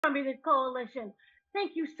from the Koalition.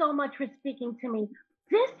 Thank you so much for speaking to me.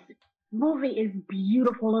 This movie is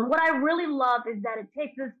beautiful, and what I really love is that it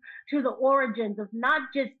takes us to the origins of not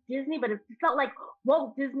just Disney, but it felt like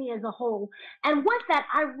Walt Disney as a whole. And with that,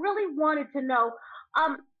 I really wanted to know.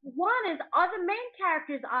 One is, are the main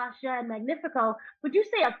characters Asha and Magnifico? Would you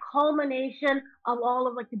say a culmination of all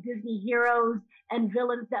of like the Disney heroes and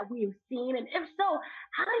villains that we have seen? And if so,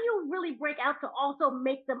 how do you really break out to also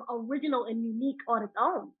make them original and unique on its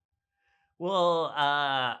own? Well,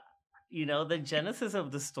 the genesis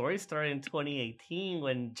of the story started in 2018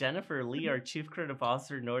 when Jennifer Lee, our chief creative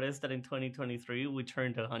officer, noticed that in 2023 we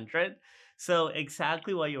turned 100. So,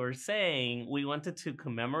 exactly what you were saying, we wanted to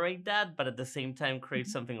commemorate that, but at the same time create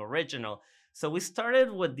something original. So, we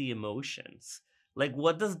started with the emotions. Like,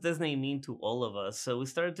 what does Disney mean to all of us? So, we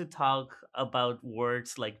started to talk about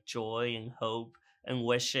words like joy and hope and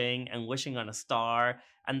wishing on a star,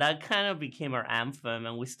 and that kind of became our anthem,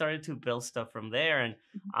 and we started to build stuff from there. And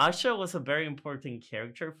Asha was a very important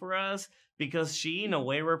character for us because she in a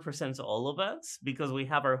way represents all of us because we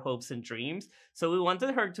have our hopes and dreams, so we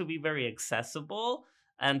wanted her to be very accessible.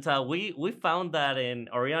 And we found that in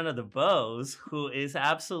Oriana DeBose, who is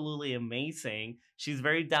absolutely amazing. She's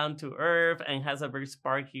very down to earth and has a very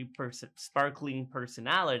sparkling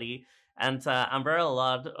personality, and I brought a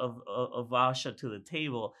lot of Asha to the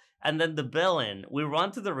table. And then the villain. We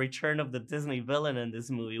wanted the return of the Disney villain in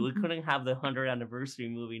this movie. We couldn't have the 100th anniversary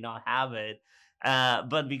movie not have it.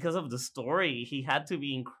 But because of the story, he had to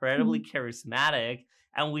be incredibly charismatic.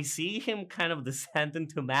 And we see him kind of descend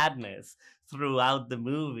into madness throughout the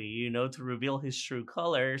movie, to reveal his true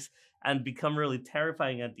colors and become really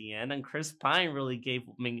terrifying at the end. And Chris Pine really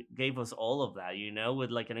gave us all of that,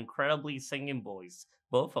 with like an incredibly singing voice,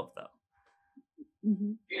 both of them.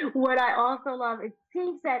 Mhm. What I also love, it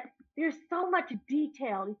seems that there's so much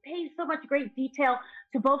detail. He pays so much great detail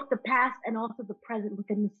to both the past and also the present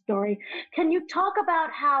within the story. Can you talk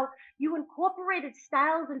about how you incorporated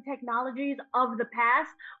styles and technologies of the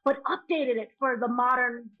past, but updated it for the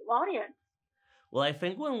modern audience? Well, I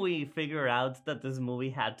think when we figured out that this movie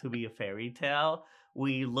had to be a fairy tale,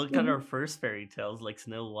 we looked at our Hmm. first fairy tales like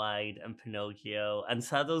Snow White and Pinocchio and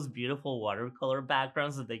saw those beautiful watercolor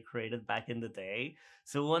backgrounds that they created back in the day.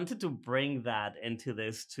 So we wanted to bring that into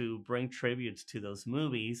this to bring tribute to those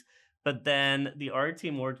movies. But then the art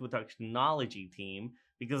team worked with our technology team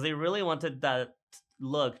because they really wanted that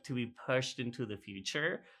look to be pushed into the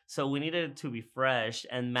future. So we needed it to be fresh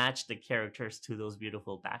and match the characters to those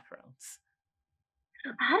beautiful backgrounds.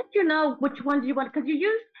 How did you know which ones you want? Because you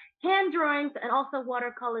used hand drawings and also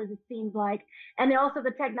watercolors, it seems like, and then also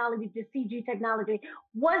the technology, the CG technology.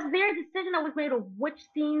 Was there a decision that was made of which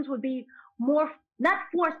scenes would be more, not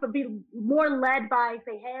forced, but be more led by,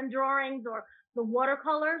 say, hand drawings or the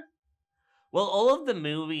watercolors? Well, all of the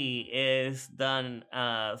movie is done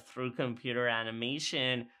through computer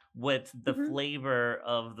animation with the Hmm. flavor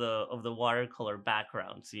of the watercolor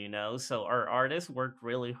backgrounds, So our artists worked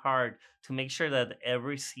really hard to make sure that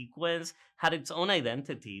every sequence had its own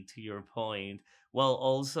identity, to your point, while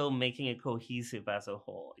also making it cohesive as a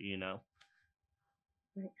whole.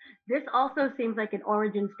 Right. This also seems like an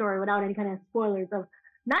origin story without any kind of spoilers of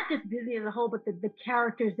not just Disney as a whole, but the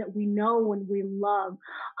characters that we know and we love.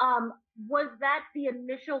 Um, was that the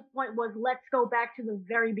initial point? Was let's go back to the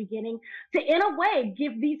very beginning to, in a way,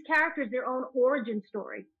 give these characters their own origin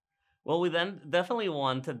story? Well, we then definitely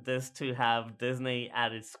wanted this to have Disney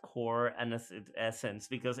at its core and its essence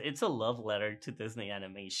because it's a love letter to Disney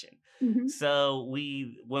animation. Hmm. So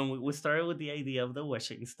when we started with the idea of the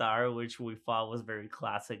wishing star, which we thought was very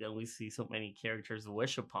classic, and we see so many characters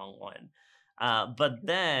wish upon one. But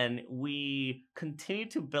then we continue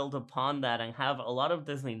to build upon that and have a lot of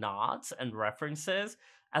Disney nods and references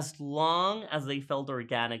as long as they felt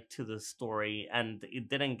organic to the story and it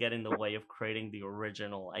didn't get in the way of creating the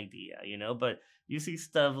original idea. But you see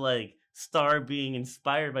stuff like Star being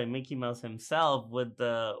inspired by Mickey Mouse himself with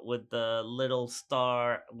the little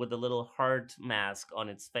star with the little heart mask on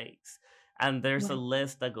its face. And there's a Right.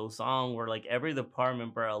 list that goes on where like every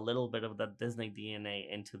department brought a little bit of that Disney DNA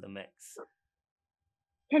into the mix.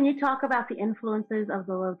 Can you talk about the influences of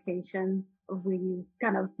the locations we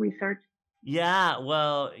kind of researched? Yeah,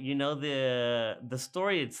 well, the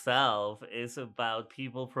story itself is about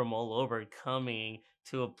people from all over coming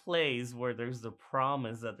to a place where there's the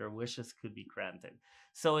promise that their wishes could be granted.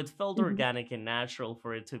 So it felt Hmm. organic and natural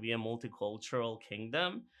for it to be a multicultural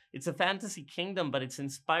kingdom. It's a fantasy kingdom, but it's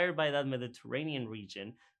inspired by that Mediterranean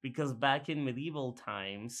region because back in medieval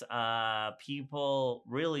times, people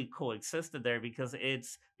really coexisted there because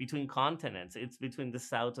it's between continents. It's between the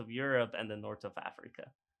south of Europe and the north of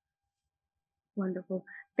Africa. Wonderful.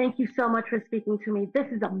 Thank you so much for speaking to me. This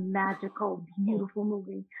is a magical, Oh, beautiful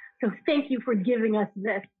movie. So thank you for giving us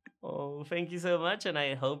this. oh, thank you so much, and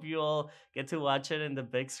I hope you all get to watch it in the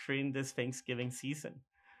big screen this Thanksgiving season.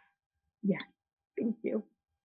 Yes, thank you.